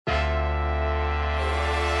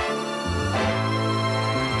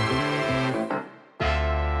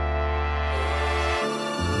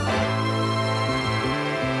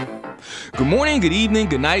Good morning, good evening,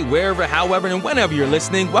 good night, wherever, however, and whenever you're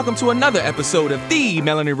listening. Welcome to another episode of The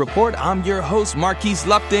Melanin Report. I'm your host, Marquise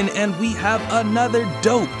Lupton, and we have another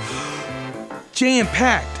dope,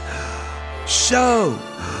 jam-packed show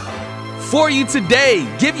for you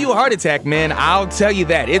today. Give you a heart attack, man. I'll tell you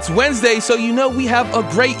that. It's Wednesday, so you know we have a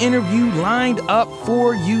great interview lined up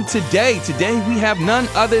for you today. Today we have none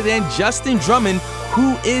other than Justin Drummond,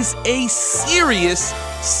 who is a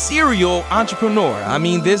serial entrepreneur. I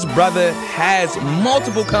mean, this brother has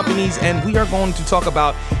multiple companies, and we are going to talk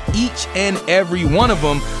about each and every one of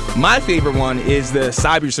them. My favorite one is the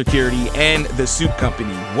cybersecurity and the soup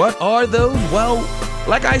company. What are those? Well,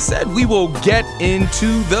 like I said, we will get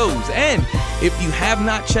into those. And if you have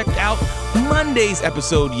not checked out Monday's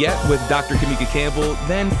episode yet with Dr. Kamika Campbell,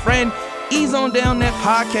 then friend, ease on down that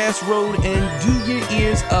podcast road and do your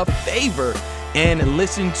ears a favor and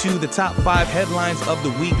listen to the top 5 headlines of the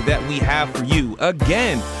week that we have for you.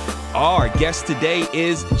 Again, our guest today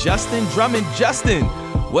is Justin Drummond. Justin,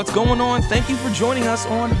 what's going on? Thank you for joining us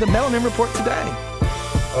on the Melanin Report today.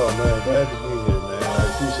 Oh, man, glad to be here, man. I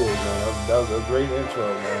appreciate it, man. That was a great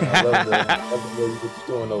intro, man. I love the what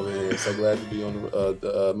you're doing over here. So glad to be on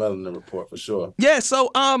the Melanin Report for sure. Yeah, so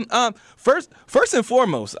first and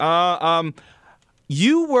foremost,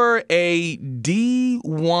 you were a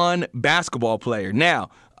D1 basketball player. Now,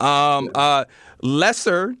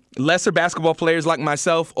 lesser basketball players like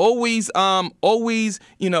myself always admired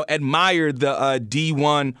the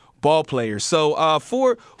D1 ball players. So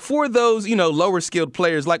for those lower skilled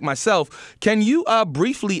players like myself, can you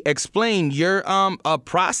briefly explain your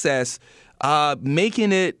process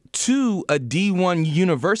making it to a D1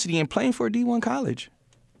 university and playing for a D1 college?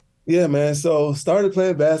 Yeah, man. So started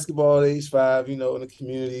playing basketball at age 5, in the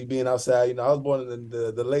community, being outside. I was born in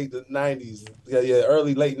the late 90s.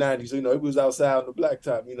 Early, late 90s. So, it was outside on the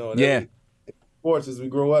blacktop, and sports as we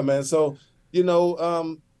grow up, man. So,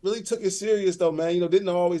 really took it serious though, man. Didn't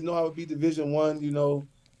always know I would be Division I.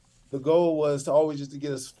 The goal was to always just to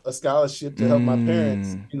get a scholarship to help my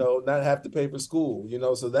parents, not have to pay for school,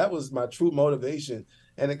 So that was my true motivation.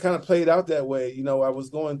 And it kind of played out that way. I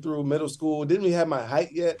was going through middle school, didn't really have my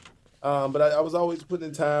height yet, but I was always putting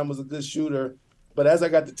in time, was a good shooter. But as I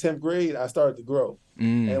got to 10th grade, I started to grow.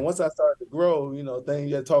 And once I started to grow,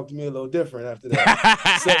 things had talked to me a little different after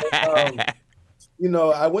that.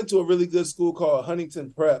 So, I went to a really good school called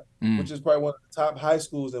Huntington Prep, which is probably one of the top high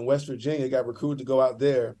schools in West Virginia. Got recruited to go out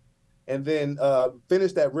there. And then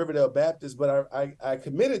finished at Riverdale Baptist, but I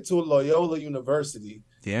committed to Loyola University,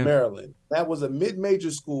 Maryland. That was a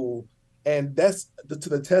mid-major school, and that's to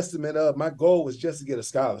the testament of my goal was just to get a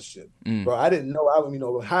scholarship. Bro, I didn't know I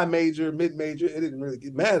would, high major, mid-major, it didn't really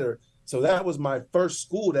matter. So that was my first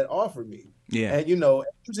school that offered me. Yeah. And,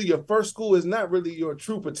 usually your first school is not really your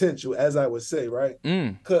true potential, as I would say, right?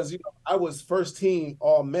 Because, I was first team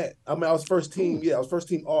All-Met. I was first team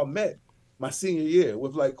All-Met my senior year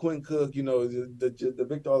with like Quinn Cook, the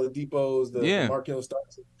Victor Oladipos, the Markel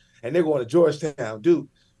Starks, and they're going to Georgetown, Duke,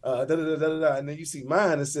 and then you see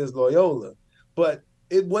mine, it says Loyola. But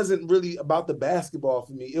it wasn't really about the basketball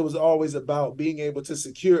for me. It was always about being able to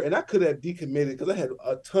secure, and I could have decommitted because I had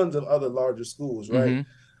tons of other larger schools, right?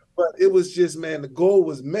 But it was just, man, the goal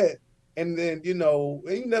was met. And then, and you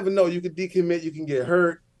never know, you could decommit, you can get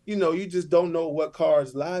hurt. You just don't know what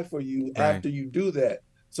cards lie for you after you do that.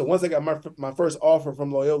 So once I got my first offer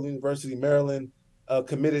from Loyola University, Maryland,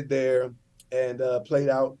 committed there and played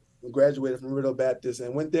out, graduated from Riverdale Baptist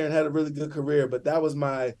and went there and had a really good career. But that was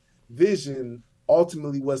my vision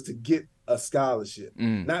ultimately, was to get a scholarship,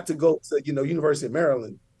 not to go to, University of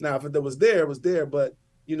Maryland. Now, if it was there, it was there. But,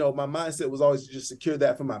 my mindset was always to just secure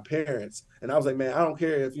that for my parents. And I was like, man, I don't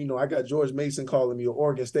care if, I got George Mason calling me or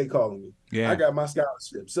Oregon State calling me. Yeah. I got my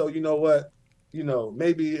scholarship. So you know what?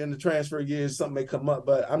 Maybe in the transfer years, something may come up,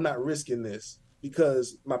 but I'm not risking this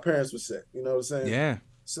because my parents were sick. You know what I'm saying? Yeah.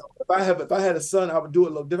 So if I had a son, I would do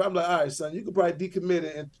it a little different. I'm like, all right, son, you could probably decommit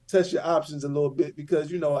it and test your options a little bit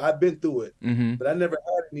because, I've been through it, but I never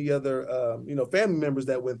had any other, family members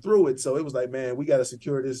that went through it. So it was like, man, we got to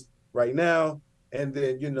secure this right now. And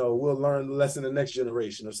then, we'll learn the lesson the next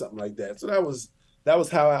generation or something like that. So that was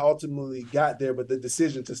how I ultimately got there. But the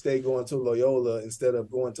decision to stay going to Loyola instead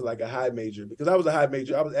of going to like a high major, because I was a high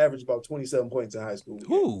major, I was average about 27 points in high school.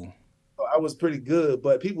 Ooh. So I was pretty good,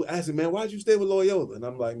 but people ask me, man, why'd you stay with Loyola? And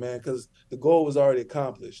I'm like, man, because the goal was already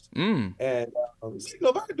accomplished. And if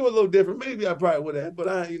I could do a little different, maybe I probably would have. But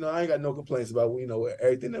I ain't got no complaints about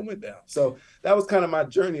everything that went down. So that was kind of my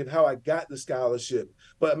journey of how I got the scholarship.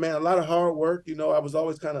 But man, a lot of hard work. I was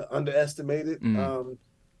always kind of underestimated.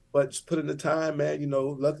 But just put in the time, man.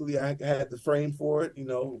 Luckily I had the frame for it.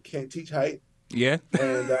 Can't teach height. Yeah.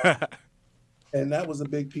 And And that was a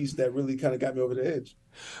big piece that really kind of got me over the edge.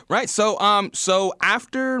 Right. So so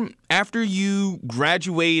after you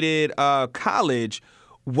graduated college,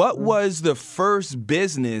 what was the first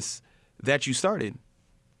business that you started?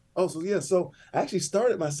 Oh, so yeah. So I actually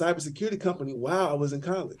started my cybersecurity company while I was in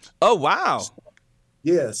college. Oh, wow.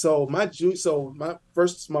 Yeah. So my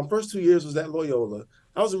first 2 years was at Loyola.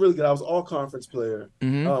 I was really good. I was all conference player.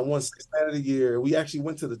 Mm-hmm. Won 6 man of the year. We actually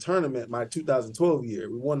went to the tournament my 2012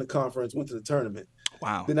 year. We won the conference, went to the tournament.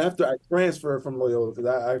 Wow. Then after I transferred from Loyola,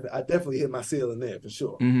 because I definitely hit my ceiling there for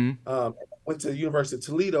sure. Mm-hmm. Went to the University of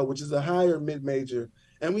Toledo, which is a higher mid major,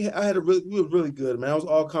 and we were really good. Man, I was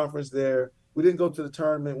all conference there. We didn't go to the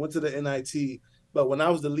tournament. Went to the NIT, but when I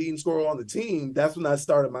was the leading scorer on the team, that's when I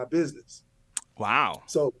started my business. Wow.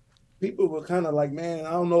 So people were kind of like, man,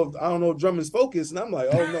 I don't know if Drummond's focused, and I'm like,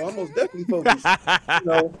 oh no, I'm most definitely focused.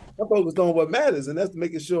 I'm focused on what matters, and that's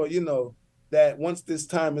making sure that once this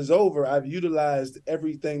time is over, I've utilized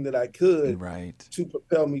everything that I could Right. to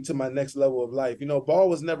propel me to my next level of life. Ball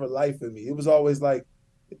was never life for me. It was always like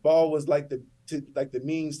ball was like the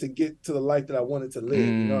means to get to the life that I wanted to live.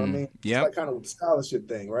 You know what I mean? It's Yep. like kind of the scholarship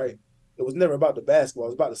thing, right? It was never about the basketball. It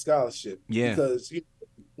was about the scholarship Yeah. because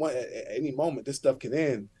at any moment this stuff can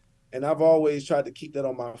end. And I've always tried to keep that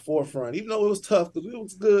on my forefront, even though it was tough because it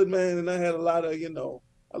was good, man. And I had a lot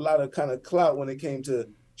of kind of clout when it came to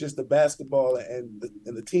just the basketball and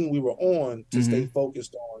the team we were on to stay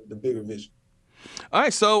focused on the bigger vision. All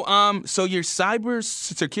right, so so your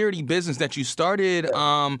cybersecurity business that you started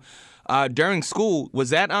during school, was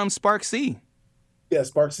that Spark C? Yeah,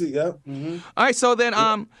 Spark C. Yeah. All right, so then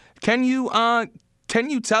can you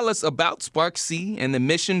tell us about Spark C and the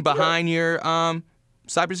mission behind your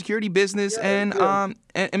cybersecurity business and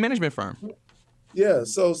management firm? Yeah,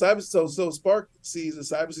 so Spark C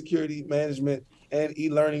is a cybersecurity management and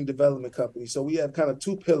e-learning development company. So we have kind of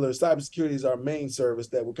two pillars. Cybersecurity is our main service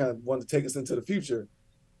that we kind of want to take us into the future,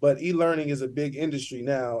 but e-learning is a big industry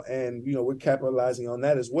now, and we're capitalizing on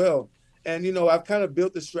that as well. And I've kind of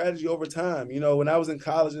built the strategy over time. When I was in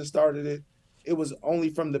college and started it, it was only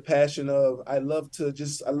from the passion of I love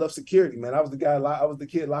security, man. I was the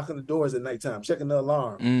kid locking the doors at nighttime, checking the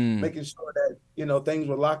alarm, making sure that things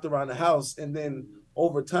were locked around the house. And then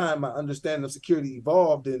over time, my understanding of security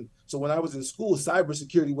evolved, and so when I was in school,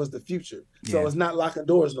 cybersecurity was the future. So it's not locking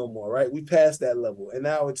doors no more, right? We passed that level, and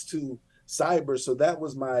now it's to cyber. So that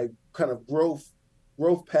was my kind of growth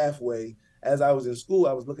pathway. As I was in school,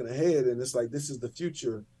 I was looking ahead, and it's like this is the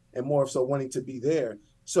future, and more so wanting to be there.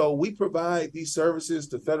 So we provide these services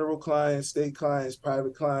to federal clients, state clients,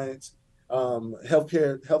 private clients,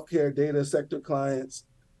 healthcare data sector clients.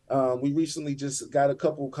 We recently just got a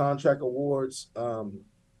couple contract awards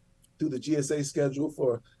through the GSA schedule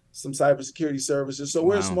for some cybersecurity services. So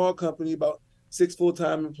we're a small company, about 6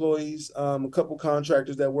 full-time employees, a couple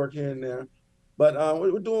contractors that work here and there. But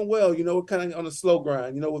we're doing well. We're kind of on a slow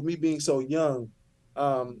grind. With me being so young,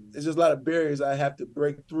 there's just a lot of barriers I have to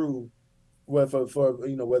break through for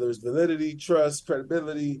whether it's validity, trust,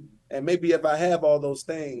 credibility, and maybe if I have all those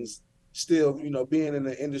things, still being in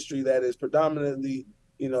an industry that is predominantly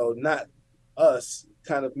not us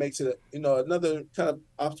kind of makes it another kind of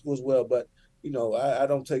obstacle as well. But I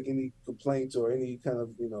don't take any complaints or any kind of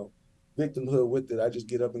victimhood with it. I just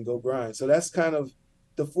get up and go grind. So that's kind of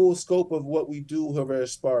the full scope of what we do here at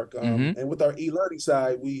Spark. And with our e-learning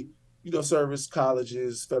side, we service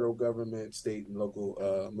colleges, federal government, state and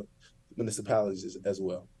local municipalities as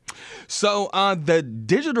well. So the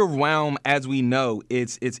digital realm, as we know,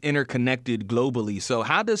 it's interconnected globally. So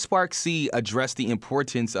how does Spark C address the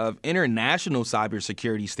importance of international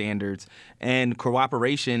cybersecurity standards and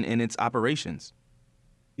cooperation in its operations?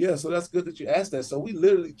 Yeah, so that's good that you asked that. So we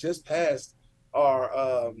literally just passed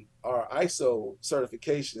our ISO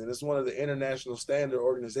certification, and it's one of the international standard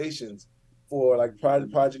organizations for like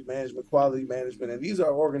project management, quality management, and these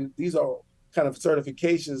are kind of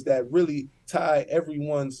certifications that really tie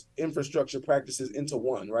everyone's infrastructure practices into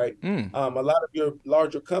one, right? A lot of your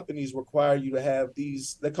larger companies require you to have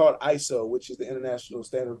these, they're called ISO, which is the International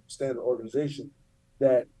Standard Organization,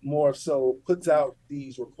 that more so puts out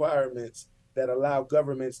these requirements that allow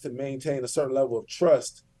governments to maintain a certain level of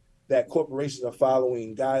trust that corporations are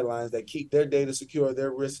following guidelines that keep their data secure,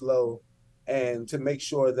 their risk low, and to make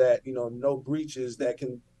sure that no breaches that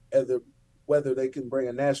can whether they can bring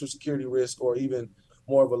a national security risk or even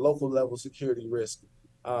more of a local level security risk.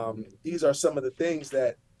 These are some of the things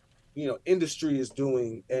that industry is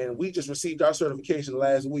doing, and we just received our certification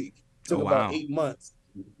last week. It took about 8 months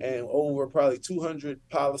and over probably 200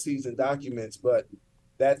 policies and documents, but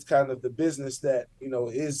that's kind of the business that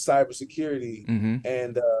is cybersecurity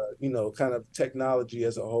and kind of technology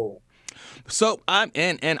as a whole. So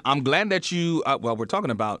I'm glad that you well, we're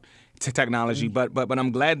talking about technology, but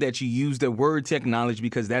I'm glad that you used the word technology,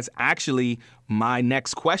 because that's actually my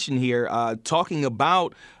next question here. Talking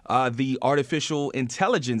about the artificial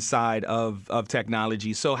intelligence side of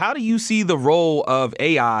technology. So how do you see the role of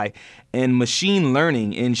AI and machine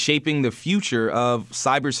learning in shaping the future of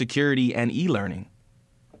cybersecurity and e-learning?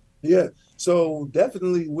 Yeah. So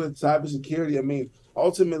definitely with cybersecurity, I mean,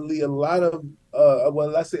 ultimately a lot of well,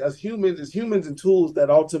 let's say as humans and tools that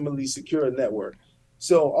ultimately secure a network.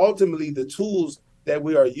 So ultimately the tools that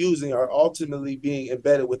we are using are ultimately being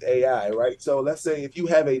embedded with AI, right? So let's say if you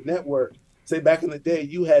have a network, say back in the day,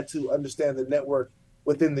 you had to understand the network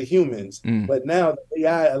within the humans, Mm, but now the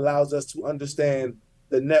AI allows us to understand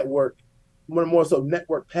the network, more so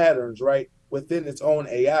network patterns, right? Within its own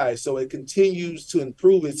AI. So it continues to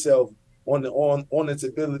improve itself on its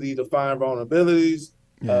ability to find vulnerabilities,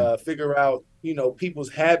 yeah. figure out people's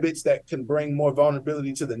habits that can bring more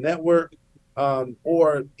vulnerability to the network,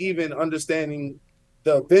 or even understanding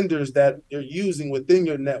the vendors that you're using within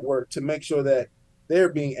your network to make sure that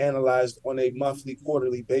they're being analyzed on a monthly,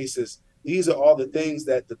 quarterly basis. These are all the things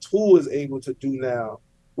that the tool is able to do now,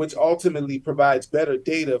 which ultimately provides better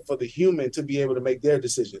data for the human to be able to make their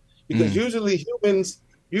decision. Because Mm.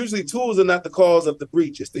 usually tools are not the cause of the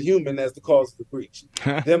breach. It's the human that's the cause of the breach.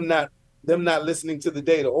 Them not them not listening to the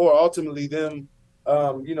data, or ultimately them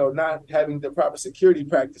not having the proper security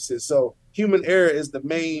practices. So human error is the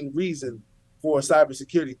main reason for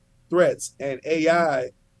cybersecurity threats, and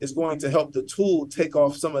AI is going to help the tool take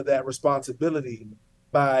off some of that responsibility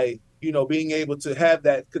by being able to have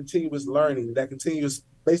that continuous learning, that continuous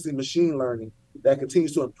basically machine learning that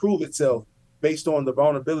continues to improve itself based on the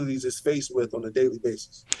vulnerabilities it's faced with on a daily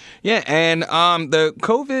basis. Yeah, and the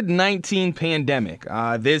COVID-19 pandemic,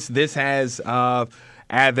 this has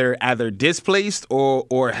either displaced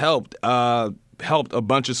or helped a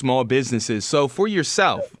bunch of small businesses. So for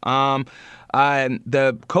yourself, the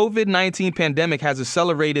COVID-19 pandemic has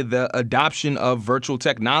accelerated the adoption of virtual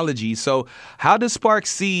technology. So how does Spark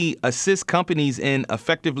C assist companies in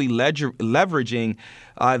effectively leveraging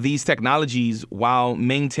these technologies while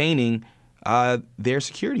maintaining their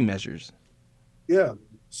security measures? Yeah.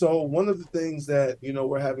 So one of the things that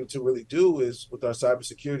we're having to really do is with our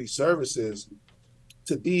cybersecurity services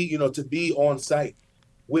to be on site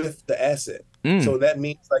with the asset. Mm, So that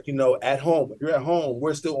means like at home. If you're at home,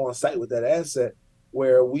 we're still on site with that asset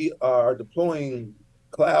where we are deploying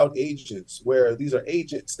cloud agents, where these are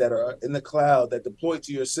agents that are in the cloud that deploy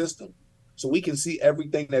to your system. So we can see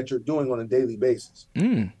everything that you're doing on a daily basis.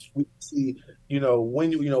 mm. We see,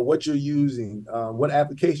 when what you're using, what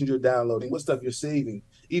applications you're downloading, what stuff you're saving,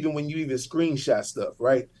 even when you even screenshot stuff,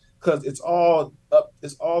 right? Because it's all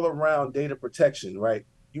around data protection, right?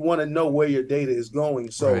 You want to know where your data is going.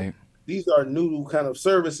 So Right. these are new kind of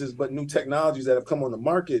services, but new technologies that have come on the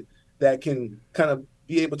market that can kind of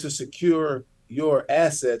be able to secure your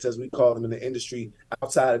assets, as we call them in the industry,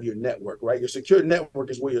 outside of your network, right? Your secure network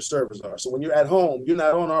is where your servers are. So when you're at home, you're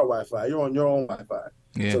not on our Wi-Fi, you're on your own Wi-Fi.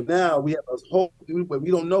 Yeah. So now we have a whole, we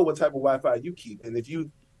don't know what type of Wi-Fi you keep. And if you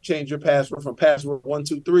change your password from password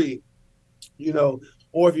 123,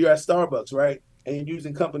 or if you're at Starbucks, right? And you're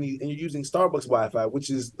using Starbucks Wi-Fi, which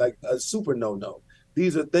is like a super no-no.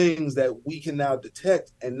 These are things that we can now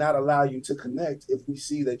detect and not allow you to connect if we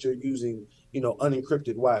see that you're using,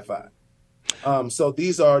 unencrypted Wi-Fi. So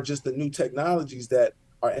these are just the new technologies that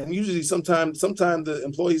are, and usually sometimes the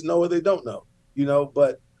employees know or they don't know,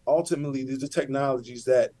 but ultimately these are technologies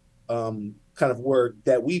that kind of were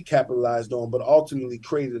that we capitalized on, but ultimately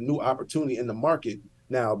created a new opportunity in the market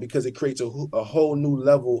now because it creates a whole new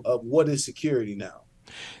level of what is security now.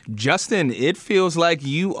 Justin, it feels like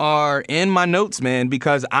you are in my notes, man,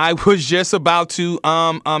 because I was just about to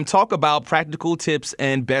talk about practical tips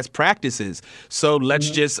and best practices. So let's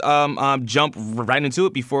Mhm. just jump right into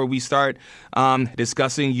it before we start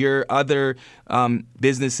discussing your other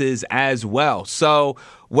businesses as well. So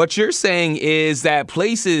what you're saying is that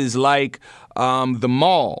places like the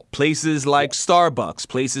mall, places like Starbucks,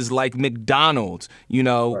 places like McDonald's,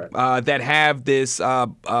 Right. that have this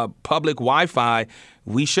public Wi-Fi,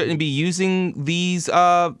 we shouldn't be using these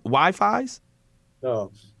Wi-Fis?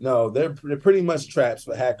 No, no, they're pretty much traps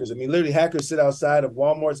for hackers. I mean, literally, hackers sit outside of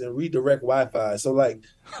Walmarts and redirect Wi-Fi. So, like,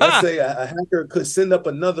 let's Ha! say a hacker could send up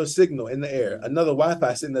another signal in the air, another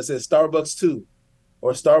Wi-Fi signal that says Starbucks 2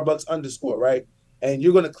 or Starbucks underscore, right? And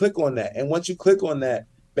you're going to click on that. And once you click on that,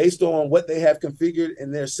 based on what they have configured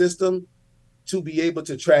in their system to be able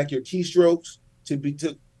to track your keystrokes,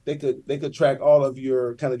 they could track all of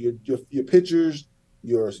your kind of your pictures,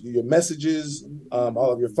 your messages,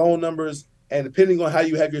 all of your phone numbers, And depending on how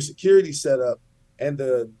you have your security set up and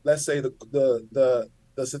let's say the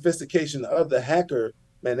sophistication of the hacker,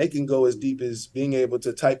 man, they can go as deep as being able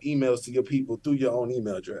to type emails to your people through your own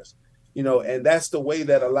email address. And that's the way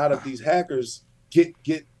that a lot of these hackers get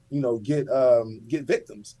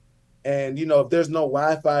victims. And if there's no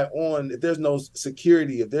Wi-Fi on, if there's no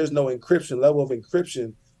security, if there's no encryption, level of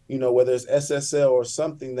encryption, whether it's SSL or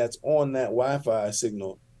something that's on that Wi-Fi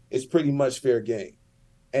signal, it's pretty much fair game.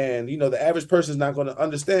 And the average person is not going to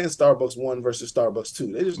understand Starbucks 1 versus Starbucks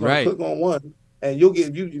 2. They're just going to click on one, and you'll get,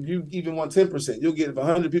 if you even want 10%, you'll get, if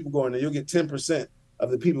 100 people go in there, you'll get 10% of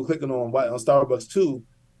the people clicking on Starbucks 2,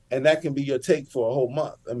 and that can be your take for a whole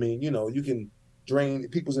month. I mean, you can drain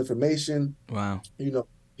people's information. Wow.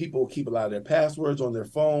 People keep a lot of their passwords on their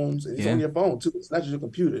phones, and it's on your phone too. It's not just your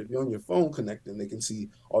computer. If you're on your phone connecting, they can see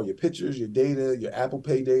all your pictures, your data, your Apple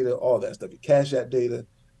Pay data, all that stuff, your Cash App data,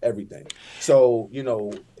 everything. So,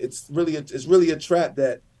 it's really a trap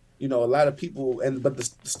that, a lot of people, but the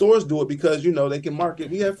stores do it because, they can market,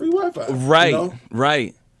 we have free Wi-Fi. Right,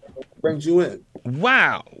 right. Brings you in.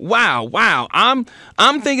 Wow.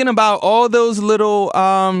 I'm thinking about all those little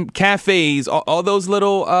cafes, all those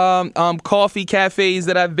little coffee cafes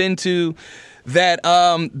that I've been to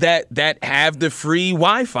that have the free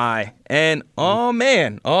Wi-Fi. And oh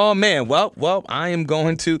man. Well, I'm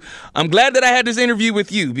glad that I had this interview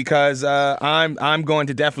with you, because I'm going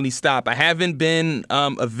to definitely stop. I haven't been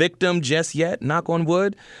a victim just yet, knock on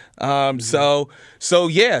wood. So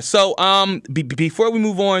before we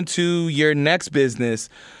move on to your next business,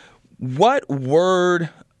 what word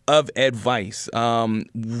of advice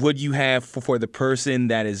would you have for the person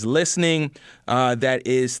that is listening, that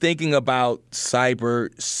is thinking about cyber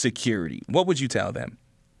security? What would you tell them?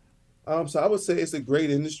 So I would say it's a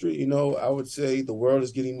great industry. I would say the world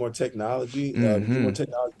is getting more technology, more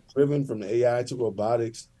technology driven, from the AI to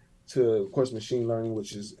robotics to, of course, machine learning,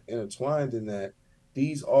 which is intertwined in that.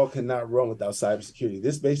 These all cannot run without cybersecurity.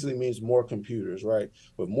 This basically means more computers, right?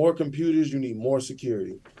 With more computers, you need more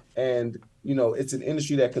security. And, it's an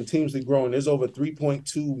industry that continuously growing. There's over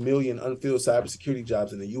 3.2 million unfilled cybersecurity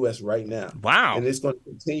jobs in the U.S. right now. Wow. And it's going to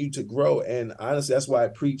continue to grow. And honestly, that's why I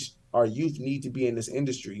preach our youth need to be in this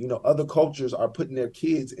industry. Other cultures are putting their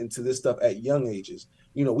kids into this stuff at young ages.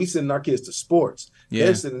 We send our kids to sports. Yeah.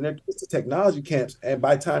 They're sending their kids to technology camps. And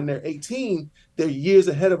by the time they're 18, they're years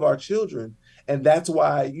ahead of our children. And that's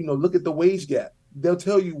why, look at the wage gap. They'll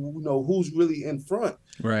tell you, who's really in front.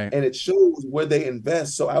 Right. And it shows where they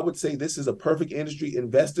invest. So I would say this is a perfect industry.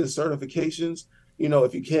 Invest in certifications.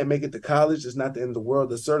 If you can't make it to college, it's not the end of the world.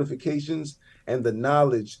 The certifications and the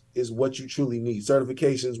knowledge is what you truly need.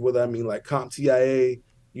 Certifications, whether like CompTIA,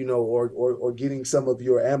 or getting some of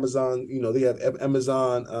your Amazon, they have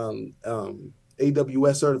Amazon AWS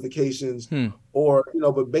certifications, or,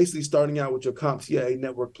 but basically starting out with your CompTIA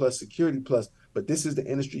Network Plus, Security Plus. But this is the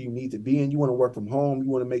industry you need to be in. You want to work from home. You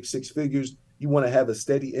want to make six figures. You want to have a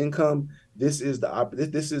steady income. This is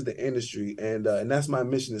the industry, and that's my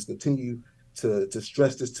mission, is continue to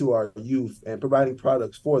stress this to our youth and providing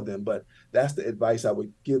products for them. But that's the advice I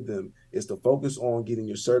would give them, is to focus on getting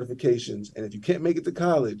your certifications. And if you can't make it to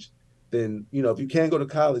college, then, if you can't go to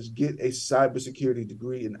college, get a cybersecurity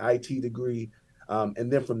degree, an IT degree. And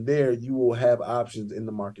then from there, you will have options in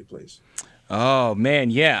the marketplace. Oh man,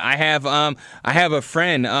 yeah. I have a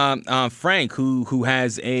friend, Frank, who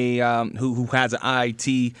has an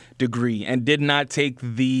IT degree and did not take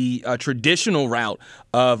the traditional route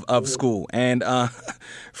of school. And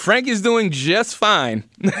Frank is doing just fine.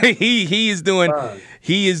 he is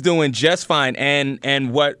doing just fine.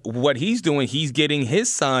 And what he's doing, he's getting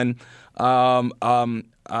his son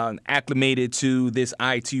acclimated to this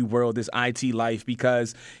IT world, this IT life,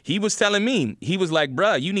 because he was telling me, he was like,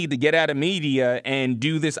 bruh, you need to get out of media and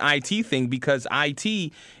do this IT thing, because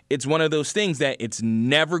IT, it's one of those things that it's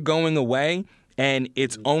never going away and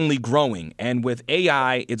it's only growing. And with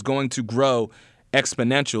AI, it's going to grow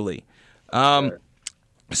exponentially.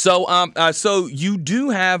 So you do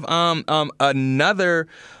have another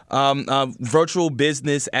virtual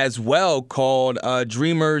business as well called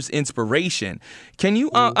Dreamers Inspiration. Can you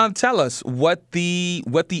tell us what the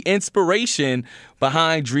inspiration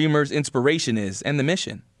behind Dreamers Inspiration is and the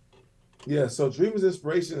mission? Yeah, so Dreamers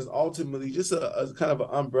Inspiration is ultimately just a kind of an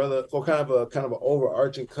umbrella, or kind of an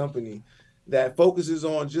overarching company that focuses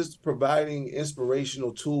on just providing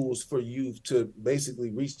inspirational tools for youth to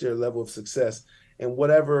basically reach their level of success in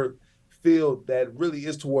whatever field that really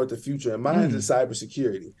is toward the future. And mine is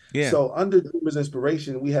cybersecurity. Yeah. So under Dreamers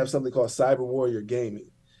Inspiration, we have something called Cyber Warrior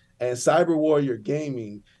Gaming. And Cyber Warrior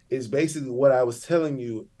Gaming is basically what I was telling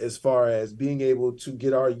you, as far as being able to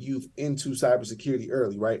get our youth into cybersecurity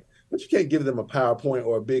early, right? but you can't give them a PowerPoint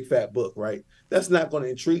or a big fat book, right? That's not going to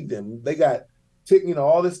intrigue them. They got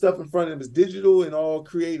all this stuff in front of them is digital and all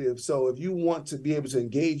creative. So if you want to be able to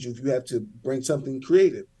engage you have to bring something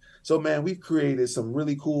creative. So man, we've created some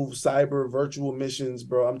really cool cyber virtual missions,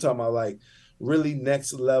 bro. I'm talking about like really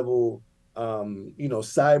next level,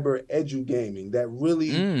 cyber edu gaming that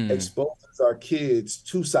really exposes our kids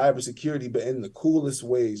to cybersecurity, but in the coolest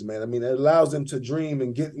ways, man. I mean, it allows them to dream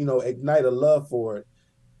and get, ignite a love for it.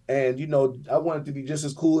 And, I want it to be just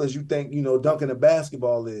as cool as you think, dunking a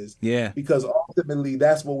basketball is. Yeah. Because ultimately,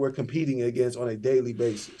 that's what we're competing against on a daily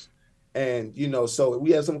basis. And, so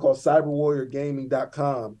we have something called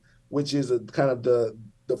cyberwarriorgaming.com, which is a kind of the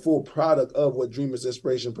full product of what Dreamers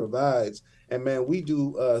Inspiration provides. And, man, we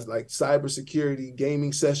do like cybersecurity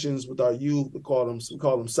gaming sessions with our youth. We call them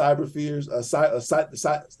cyberspheres,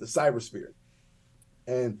 the cybersphere.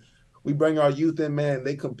 And we bring our youth in, man.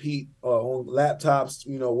 They compete on laptops,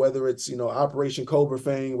 whether it's, Operation Cobra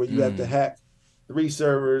Fang, where you have to hack 3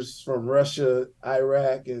 servers from Russia,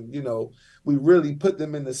 Iraq. And, we really put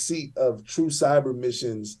them in the seat of true cyber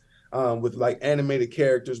missions with like animated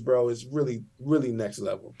characters, bro. It's really, really next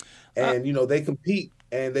level. And, they compete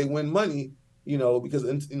and they win money, because,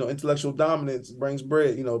 intellectual dominance brings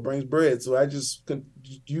bread, So I just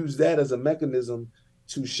use that as a mechanism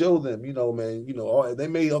to show them, man, they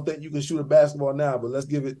may don't think you can shoot a basketball now, but let's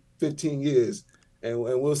give it 15 years and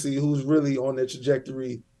we'll see who's really on their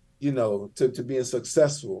trajectory, to being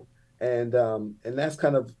successful. And that's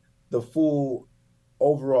kind of the full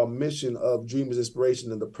overall mission of Dreamers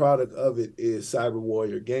Inspiration, and the product of it is Cyber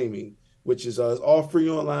Warrior Gaming, which is it's all free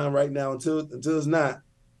online right now until it's not.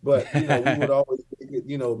 But we would always make it,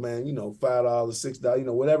 man, $5,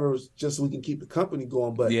 $6, whatever, just so we can keep the company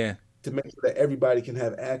going. But yeah, to make sure that everybody can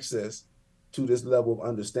have access to this level of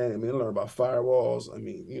understanding. I mean, I learned about firewalls. I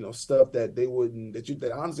mean, stuff that they wouldn't,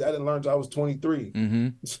 that honestly I didn't learn until I was 23.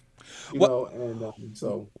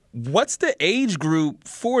 So. What's the age group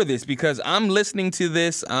for this? Because I'm listening to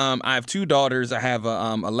this. I have 2 daughters. I have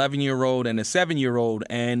a 11-year-old and a 7-year-old,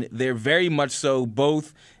 and they're very much so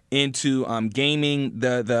both into gaming.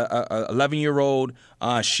 The 11-year-old,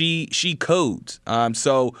 she codes.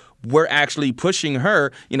 So we're actually pushing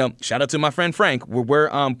her. Shout out to my friend Frank.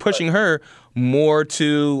 We're pushing her more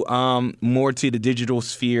to the digital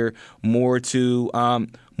sphere, more to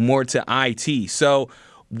IT. So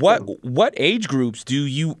what age groups do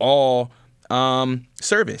you all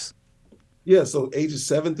service? Yeah, so ages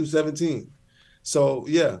 7 through 17. So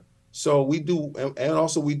yeah. So we do, and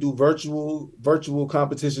also we do virtual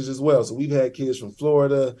competitions as well. So we've had kids from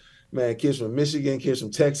Florida, man, kids from Michigan, kids from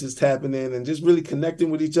Texas tapping in and just really connecting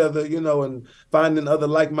with each other, and finding other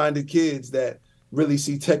like-minded kids that really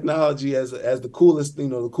see technology as the coolest,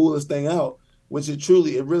 the coolest thing out, which it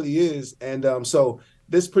really is. And so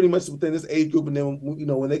this pretty much within this age group, and then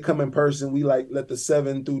when they come in person, we like let the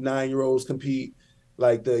 7 through 9-year-olds compete.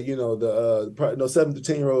 Like the 7 to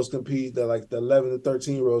 10-year-olds compete, the 11 to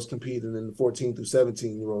 13-year-olds compete, and then the 14 through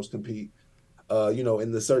 17-year-olds compete,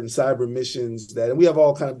 in the certain cyber missions and we have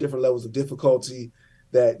all kind of different levels of difficulty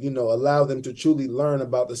that, allow them to truly learn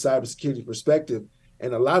about the cybersecurity perspective.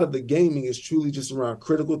 And a lot of the gaming is truly just around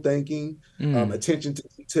critical thinking, attention to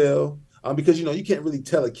detail, because, you can't really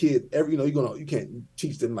tell a kid you can't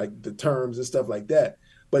teach them like the terms and stuff like that.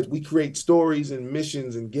 But we create stories and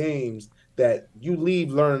missions and games that you leave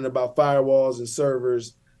learning about firewalls and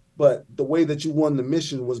servers, but the way that you won the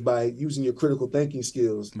mission was by using your critical thinking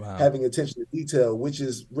skills, having attention to detail, which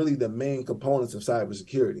is really the main components of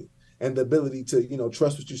cybersecurity, and the ability to,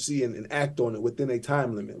 trust what you see and act on it within a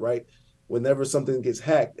time limit, right? Whenever something gets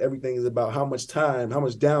hacked, everything is about how much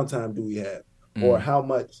downtime do we have, or how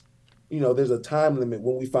much, there's a time limit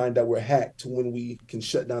when we find out we're hacked to when we can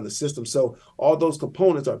shut down the system. So all those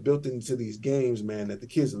components are built into these games, man, that the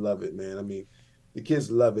kids love it, man. I mean, the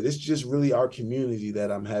kids love it. It's just really our community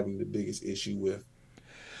that I'm having the biggest issue with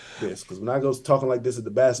this. Because when I go talking like this at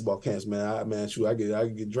the basketball camps, man, I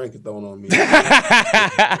get drinking thrown on me.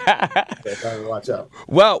 Watch out.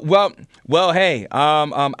 Well. Hey,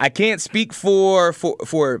 I can't speak for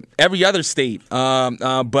every other state,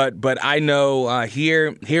 but I know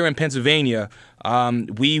here in Pennsylvania,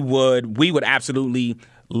 we would absolutely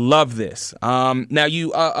love this. Now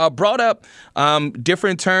you brought up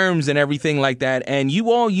different terms and everything like that, and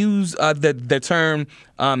you all use the term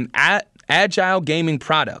agile gaming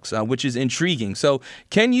products, which is intriguing. So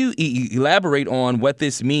can you elaborate on what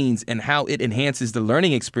this means and how it enhances the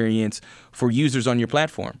learning experience for users on your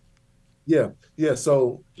platform? Yeah.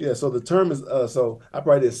 So the term is so I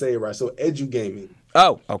probably didn't say it right. So edu gaming.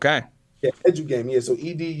 Oh, okay. Yeah, edu gaming. Yeah, so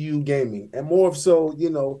EDU gaming, and more of so,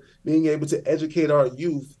 being able to educate our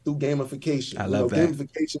youth through I gamification. love that.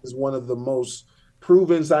 Gamification is one of the most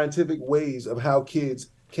proven scientific ways of how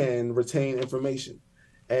kids can retain information.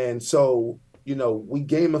 And so, we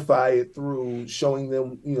gamify it through showing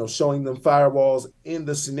them firewalls in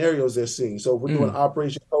the scenarios they're seeing. So if we're doing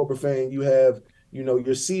Operation Cobra Fang, you have, your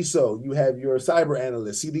CISO, you have your cyber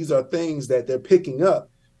analyst. See, these are things that they're picking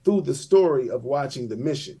up through the story of watching the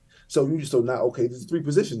mission. So now, okay, there's 3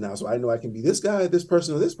 positions now. So I know I can be this guy, this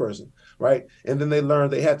person, or this person, right? And then they learn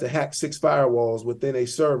they have to hack 6 firewalls within a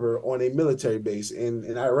server on a military base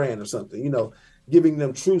in Iran or something, giving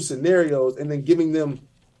them true scenarios and then giving them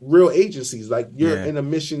real agencies. Like you're in a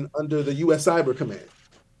mission under the US Cyber Command.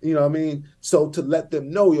 You know what I mean? So to let them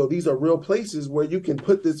know, these are real places where you can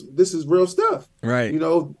put this is real stuff. Right.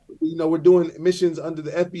 We're doing missions under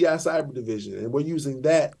the FBI Cyber Division, and we're using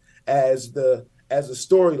that as a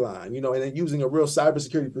storyline, and then using a real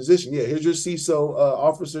cybersecurity position. Yeah, here's your CISO,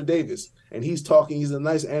 Officer Davis, and he's talking. He's a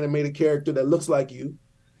nice animated character that looks like you,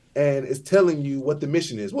 and is telling you what the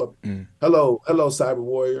mission is. Well, hello, cyber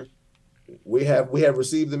warrior. We have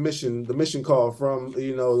received the mission call from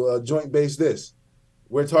joint base this.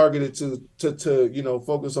 We're targeted to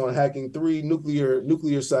focus on hacking 3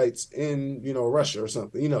 nuclear sites in Russia or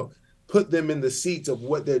something. Put them in the seats of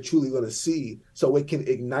what they're truly going to see, so it can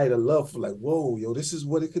ignite a love for like, whoa, this is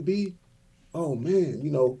what it could be. Oh man,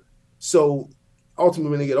 So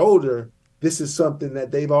ultimately, when they get older, this is something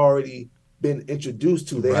that they've already been introduced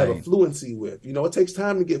to. They have a fluency with. It takes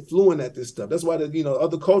time to get fluent at this stuff. That's why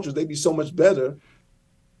other cultures, they be so much better.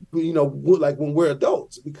 Like when we're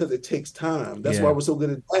adults, because it takes time. That's why we're so good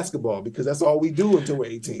at basketball, because that's all we do until we're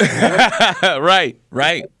 18. Right.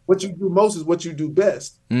 What you do most is what you do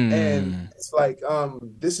best. And it's like,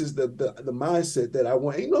 this is the mindset that I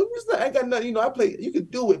want. I got nothing. I play. You can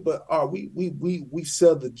do it, but we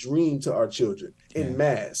sell the dream to our children in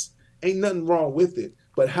mass. Ain't nothing wrong with it,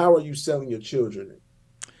 but how are you selling your children?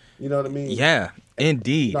 You know what I mean? Yeah,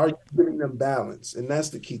 indeed. Are you giving them balance? And that's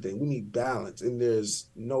the key thing. We need balance, and there's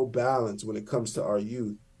no balance when it comes to our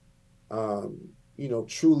youth.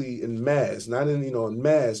 Truly in mass, not in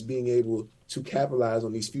mass, being able to capitalize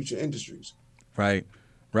on these future industries. Right.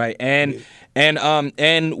 And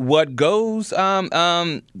what goes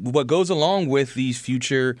along with these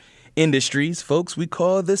future industries, folks, we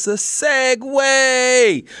call this a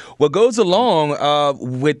segue. What goes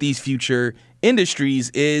along with these future industries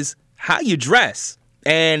is how you dress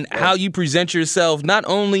and how you present yourself, not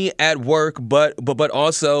only at work but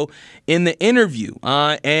also in the interview.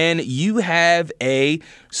 And you have a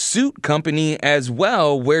suit company as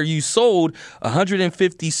well, where you sold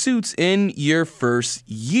 150 suits in your first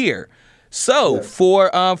year. So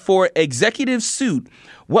for Executive Suit,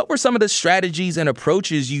 what were some of the strategies and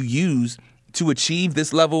approaches you used to achieve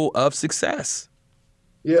this level of success?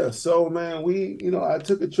 Yeah, so man, I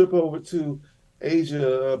took a trip over to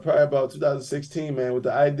Asia probably about 2016, man, with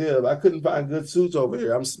the idea of I couldn't find good suits over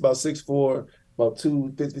here. I'm about 6'4", about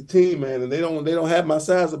 215, man, and they don't have my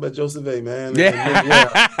size up at Joseph A, man. And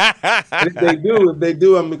if they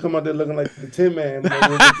do, I'm gonna come out there looking like the Tin Man,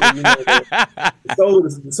 the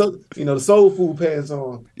soul food pants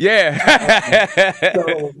on.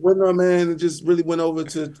 So went on, man, and just really went over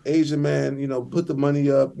to Asia, man. Put the money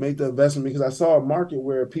up, made the investment, because I saw a market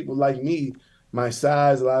where people like me, my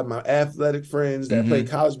size, a lot of my athletic friends that play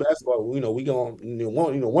college basketball, we going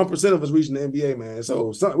 1% of us reaching the NBA, man.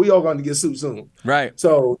 So we all going to get suits soon. Right.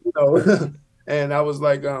 So, and I was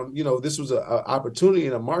like, this was an opportunity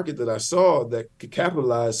in a market that I saw that could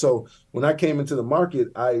capitalize. So when I came into the market,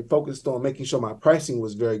 I focused on making sure my pricing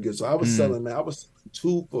was very good. So I was selling, man, I was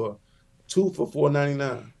selling two for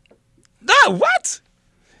 $4.99. What?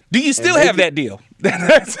 Do you still have that deal?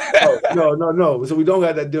 No. So we don't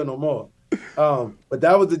got that deal no more. But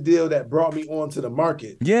that was the deal that brought me onto the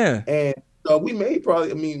market. Yeah. And we made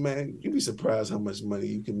probably, man, you'd be surprised how much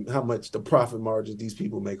the profit margins these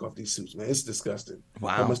people make off these suits, man. It's disgusting.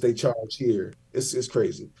 Wow. How much they charge here. It's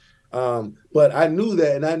crazy. But I knew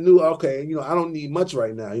that, and I knew, okay, I don't need much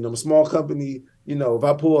right now. I'm a small company. If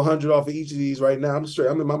I pull 100 off of each of these right now, I'm straight.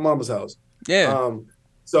 I'm in my mama's house. Yeah.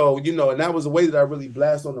 So, and that was the way that I really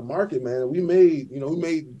blast on the market, man. We made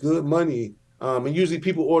good money. And usually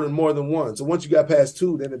people order more than one. So once you got past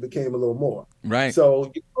 2, then it became a little more. Right.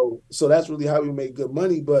 So, so that's really how we made good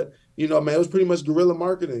money. But, man, it was pretty much guerrilla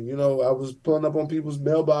marketing. I was pulling up on people's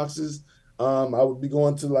mailboxes. I would be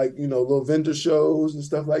going to little vendor shows and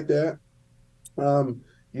stuff like that. And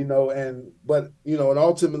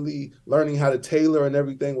ultimately learning how to tailor and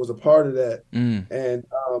everything was a part of that. And,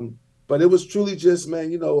 But it was truly just,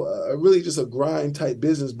 man, really just a grind type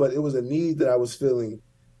business. But it was a need that I was feeling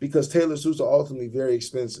because tailored suits are ultimately very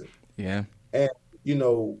expensive. Yeah. And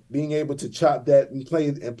being able to chop that and play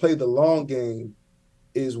the long game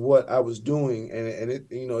is what I was doing, and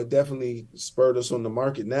it definitely spurred us on the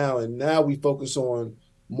market now. And now we focus on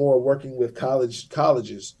more working with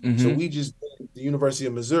colleges. So we just did the University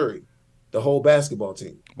of Missouri, the whole basketball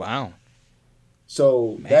team. Wow.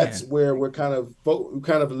 So Man. That's where we're kind of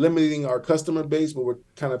limiting our customer base, but we're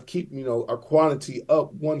kind of keeping our quantity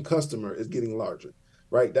up. One customer is getting larger,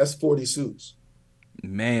 right? That's 40 suits,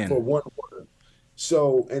 man, for one order.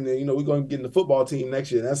 So, and then we're going to get in the football team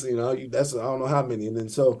next year. That's that's I don't know how many, and then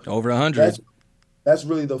so over 100. That's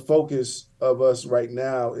really the focus of us right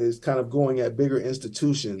now, is kind of going at bigger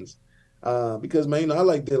institutions. Because, man, I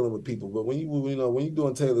like dealing with people, but when you're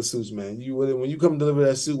doing tailored suits, man, when you come deliver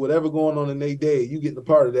that suit, whatever going on in their day, you getting a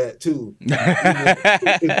part of that too.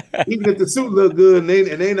 Even if the suit look good and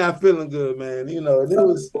they not feeling good, man,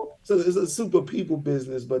 it's a super people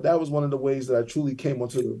business. But that was one of the ways that I truly came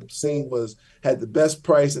onto the scene, was had the best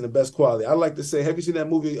price and the best quality. I like to say, have you seen that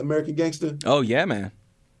movie American Gangster? Oh yeah, man.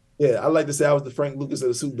 Yeah, I like to say I was the Frank Lucas of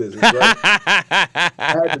the suit business, right? I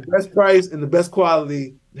had the best price and the best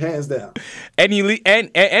quality, hands down. And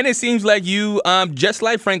it seems like you, just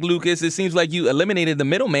like Frank Lucas, it seems like you eliminated the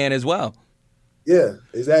middleman as well. Yeah,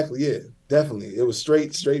 exactly. Yeah, definitely. It was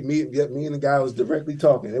straight me. Me and the guy was directly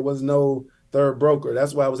talking. It was no third broker.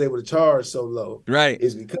 That's why I was able to charge so low. Right.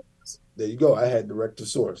 Is because there you go. I had direct to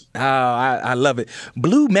source. Oh, I love it.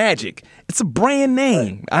 Blue Magic. It's a brand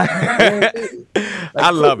name. Right. I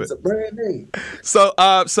love it. It's a brand name.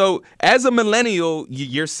 So as a millennial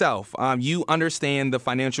yourself, you understand the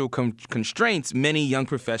financial constraints many young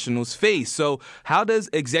professionals face. So how does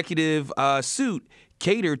Executive Suit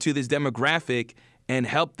cater to this demographic and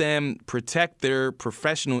help them protect their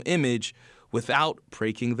professional image without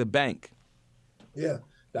breaking the bank? Yeah,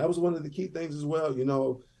 that was one of the key things as well.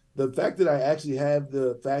 The fact that I actually have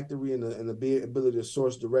the factory and the ability to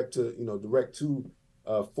source direct to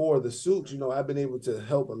for the suits, I've been able to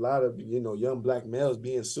help a lot of young Black males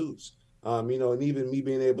be in suits. And even me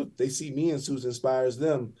being able, they see me in suits inspires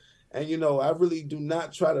them. And I really do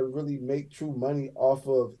not try to really make true money off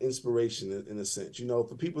of inspiration in a sense.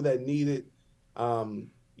 For people that need it,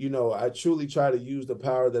 I truly try to use the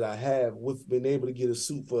power that I have with being able to get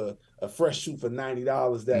a fresh suit for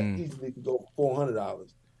 $90 that easily could go for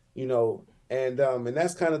 $400. And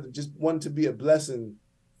that's kind of just wanting to be a blessing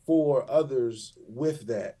for others with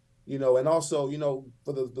that, and also,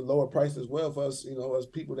 for the lower price as well for us, as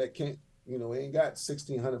people that can't, ain't got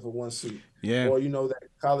 $1,600 for one suit. Yeah. Or, that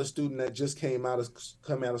college student that just come out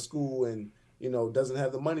of school and, doesn't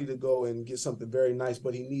have the money to go and get something very nice,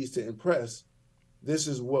 but he needs to impress. This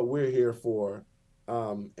is what we're here for.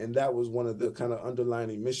 And that was one of the kind of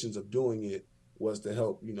underlining missions of doing it, was to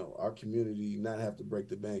help, our community not have to break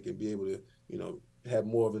the bank and be able to, have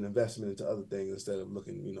more of an investment into other things instead of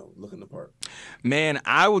looking the part. Man,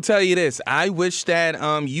 I will tell you this. I wish that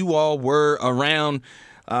you all were around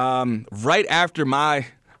right after my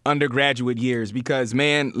undergraduate years, because,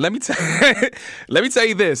 man, let me tell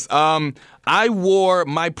you this. I wore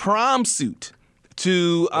my prom suit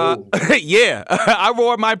to yeah, I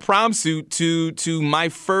wore my prom suit to my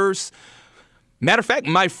first. Matter of fact,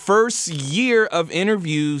 my first year of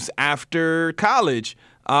interviews after college,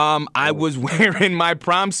 I was wearing my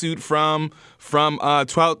prom suit from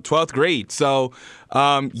 12th grade. So,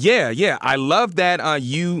 yeah, I love that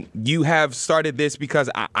you have started this, because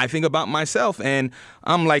I think about myself and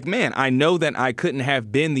I'm like, man, I know that I couldn't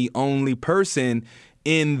have been the only person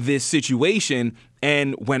in this situation.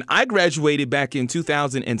 And when I graduated back in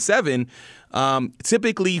 2007,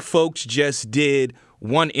 typically folks just did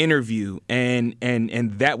one interview and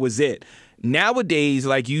that was it. Nowadays,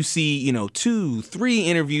 like, you see, 2, 3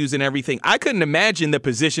 interviews and everything. I couldn't imagine the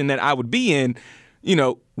position that I would be in,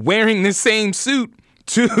 wearing the same suit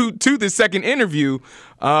to the second interview.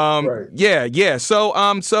 Right. Yeah.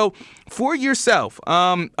 So for yourself,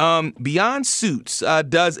 beyond suits,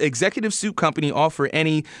 does Executive Suit Company offer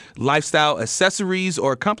any lifestyle accessories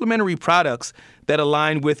or complementary products that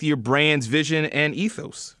align with your brand's vision and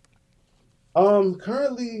ethos?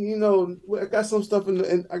 Currently, I got some stuff in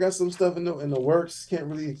the works. Can't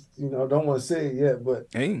really, don't want to say it yet, but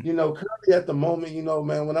Hey. Currently at the moment,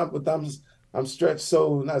 man, I'm stretched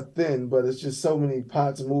so not thin, but it's just so many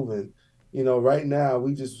pots moving. Right now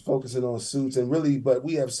we just focusing on suits and really, but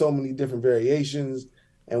we have so many different variations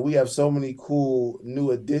and we have so many cool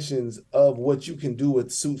new additions of what you can do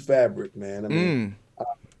with suit fabric, man. I mean,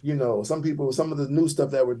 some of the new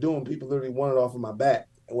stuff that we're doing, people literally want it off of my back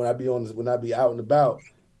when I be out and about.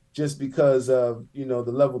 just because of, the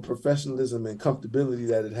level of professionalism and comfortability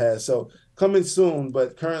that it has. So coming soon,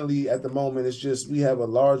 but currently at the moment, it's just we have a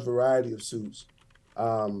large variety of suits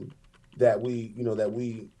that we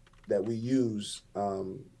use.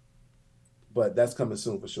 But that's coming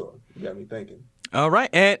soon for sure. You got me thinking. All right,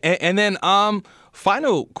 and then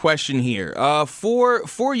final question here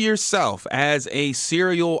for yourself as a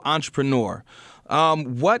serial entrepreneur.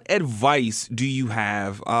 What advice do you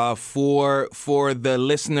have for the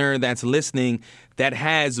listener that's listening that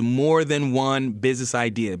has more than one business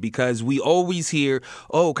idea? Because we always hear,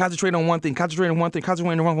 concentrate on one thing, concentrate on one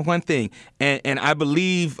thing. And I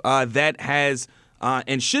believe that has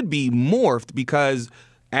and should be morphed because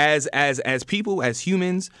as people, as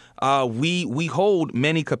humans, we hold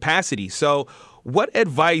many capacities. So what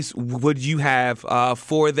advice would you have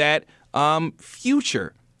for that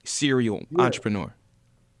future serial entrepreneur?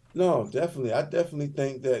 No, definitely. I definitely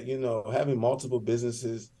think that, having multiple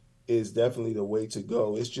businesses is definitely the way to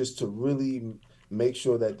go. It's just to really make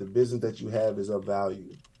sure that the business that you have is of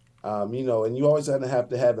value. And you always have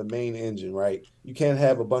to have a main engine, right? You can't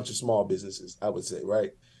have a bunch of small businesses, I would say,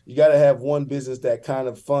 right? You got to have one business that kind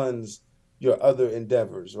of funds your other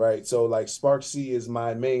endeavors, right? So like Spark C is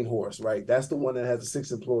my main horse, right? That's the one that has the 6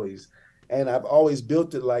 employees. And I've always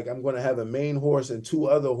built it like I'm going to have a main horse and 2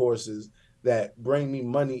 other horses that bring me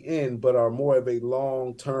money in, but are more of a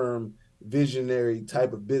long-term visionary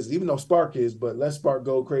type of business, even though Spark is, but let Spark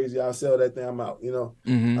go crazy. I'll sell that thing, I'm out,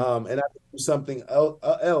 Mm-hmm. And I do something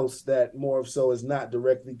else that more of so is not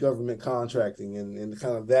directly government contracting and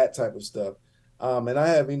kind of that type of stuff. And I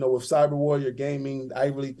have, with Cyber Warrior Gaming, I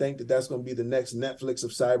really think that that's going to be the next Netflix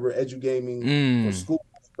of cyber edu-gaming for schools.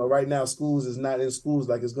 Right now, schools is not in schools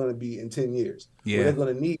like it's going to be in 10 years. Yeah. They're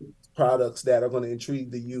going to need products that are going to intrigue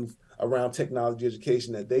the youth around technology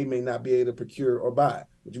education that they may not be able to procure or buy.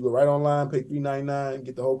 But you go right online, pay $3.99,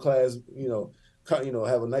 get the whole class,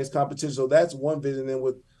 have a nice competition. So that's one vision. And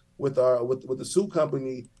with the suit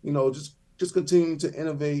company, just continuing to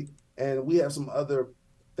innovate. And we have some other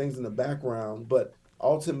things in the background, but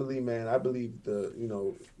ultimately, man, I believe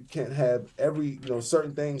you can't have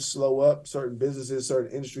certain things slow up, certain businesses,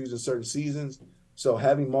 certain industries, and certain seasons. So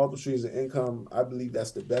having multiple streams of income, I believe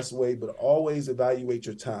that's the best way, but always evaluate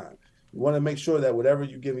your time. You want to make sure that whatever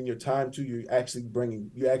you're giving your time to, you're actually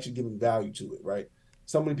giving value to it, right?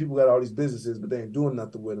 So many people got all these businesses, but they ain't doing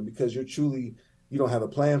nothing with them because you don't have a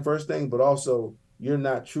plan first thing, but also you're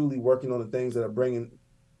not truly working on the things that are bringing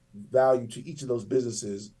value to each of those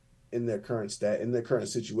businesses in their current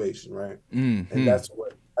situation, right? Mm-hmm. And that's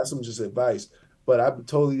some just advice. But I'm a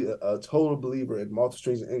total believer in multiple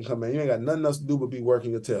streams of income, man. You ain't got nothing else to do but be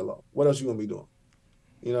working your tail off. What else you gonna be doing?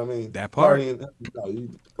 You know what I mean? That part.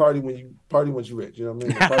 You party when you rich. You know what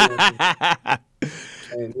I mean?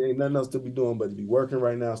 And there ain't nothing else to be doing but to be working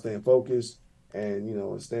right now, staying focused,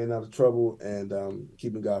 and staying out of trouble and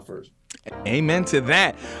keeping God first. Amen to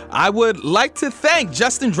that. I would like to thank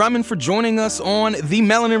Justin Drummond for joining us on the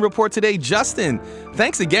Melanin Report today. Justin,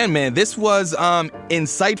 thanks again, man. This was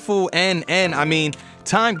insightful and I mean,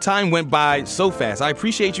 time went by so fast. I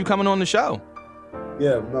appreciate you coming on the show.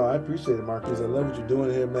 Yeah, no, I appreciate it, Marcus. I love what you're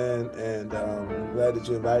doing here, man, and I'm glad that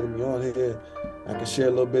you invited me on here. I can share a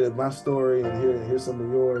little bit of my story and hear some of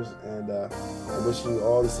yours, and I wish you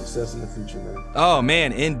all the success in the future, man. Oh,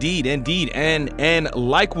 man, indeed, and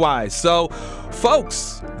likewise. So,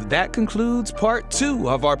 folks, that concludes part 2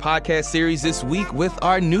 of our podcast series this week with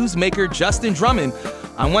our newsmaker, Justin Drummond.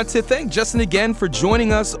 I want to thank Justin again for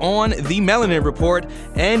joining us on the Melanin Report,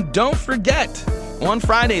 and don't forget, on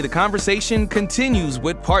Friday, the conversation continues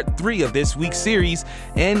with part 3 of this week's series,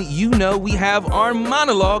 and we have our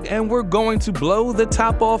monologue, and we're going to blow the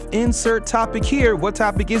top off. Insert topic here. What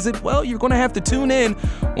topic is it? Well, you're going to have to tune in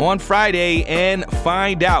on Friday and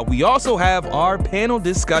find out. We also have our panel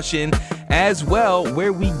discussion as well,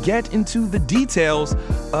 where we get into the details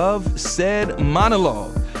of said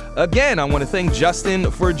monologue. Again, I want to thank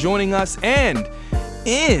Justin for joining us, and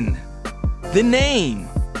in the name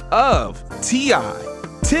of T.I.,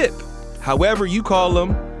 Tip, however you call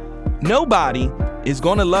them, nobody is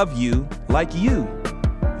going to love you like you.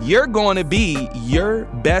 You're going to be your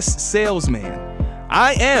best salesman.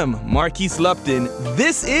 I am Marquise Lupton.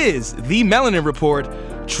 This is the Melanin Report.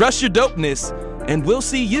 Trust your dopeness, and we'll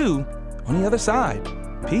see you on the other side.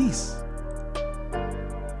 Peace.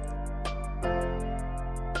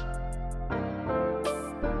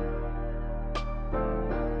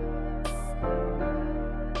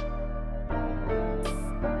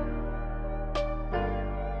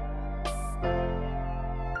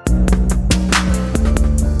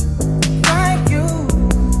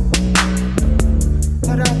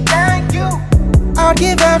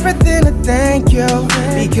 give everything to thank you,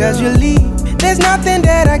 because you leave. There's nothing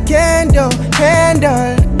that I can do,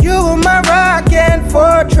 handle. You are my rock and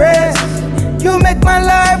fortress. You make my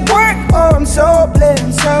life work, oh I'm so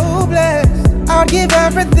blessed, so blessed. I'll give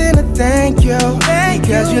everything to thank you,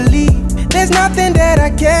 because you leave. There's nothing that I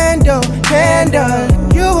can do, handle.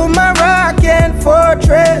 You are my rock and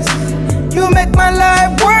fortress. You make my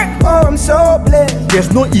life work, oh I'm so blessed.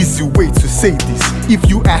 There's no easy way to say this. If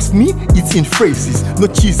you ask me, it's in phrases, no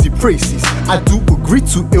cheesy praises. I do agree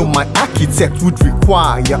to ill my architect would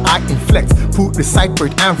require I inflect, put aside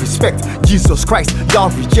pride and respect. Jesus Christ, y'all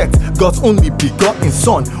reject God's only begotten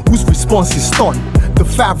Son, whose response is stunned. The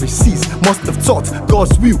Pharisees must have thought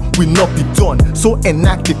God's will not be done, so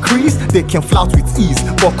enact decrees they can flout with ease,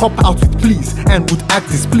 but cop out with please and would act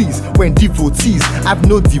displeased when devotees have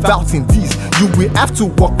no devout in these. You will have to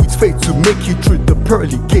walk with faith to make you through the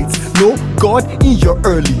pearly gates. Know God in your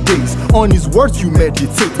early days, on His words you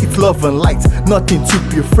meditate. It's love and light, nothing to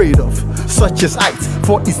be afraid of, such as height,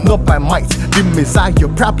 for it's not by might. The Messiah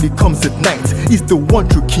probably comes at night. He's the one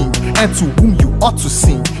true King, and to whom you ought to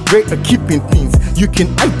sing. Great at keeping things, you can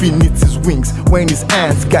hide beneath His wings. When His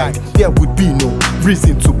hands guide, there would be no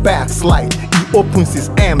reason to backslide. He opens His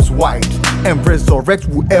arms wide and resurrects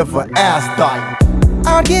whoever has died.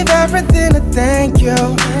 I'll give everything to thank you,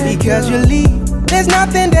 because you leave. There's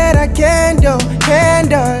nothing that I can do,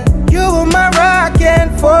 handle. You are my rock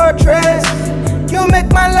and fortress. You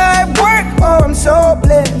make my life work, oh I'm so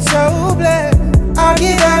blessed, so blessed. I'll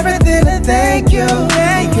give everything to thank you,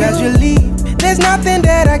 because you leave. There's nothing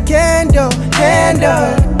that I can do,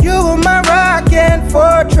 handle. You are my rock and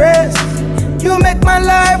fortress. You make my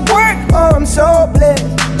life work, oh I'm so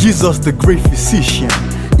blessed. Jesus the great physician,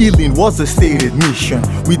 healing was a stated mission.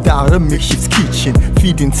 Without a makeshift kitchen,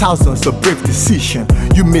 feeding thousands, a brave decision.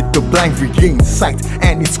 You made the blind regain sight,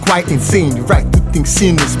 and it's quite insane, right? To think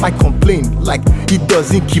sinners might complain like He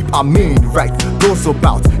doesn't keep our main right. Goes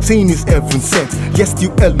about saying He's heaven sent, yet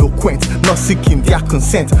still eloquent, not seeking their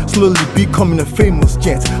consent. Slowly becoming a famous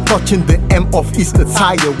gent, touching the hem of His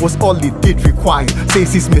attire was all He did require.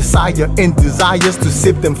 Says He's Messiah and desires to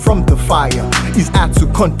save them from the fire. He's hard to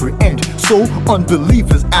comprehend, so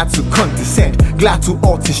unbelievers had to condescend. Glad to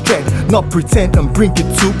halt His strength, not pretend and bring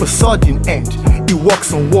it to a sudden end. He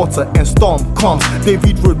walks on water and storm comes.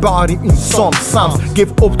 David wrote about it in some psalms. Gave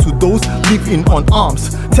hope to those living on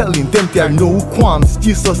alms, telling them there are no qualms.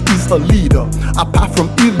 Jesus is a leader, apart from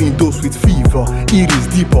healing those with fever. It is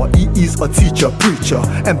deeper, He is a teacher, preacher,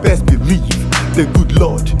 and best believe the good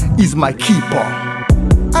Lord is my keeper.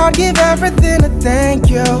 I'll give everything to thank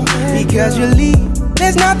you, because you leave.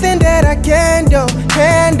 There's nothing that I can do,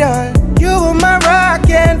 handle. You are my rock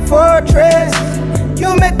and fortress.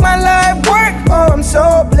 You make my life work, oh I'm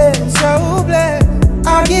so blessed, so blessed.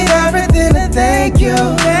 I'll give everything to thank you,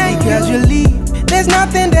 because you leave. There's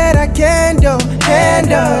nothing that I can do,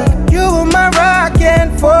 handle. You are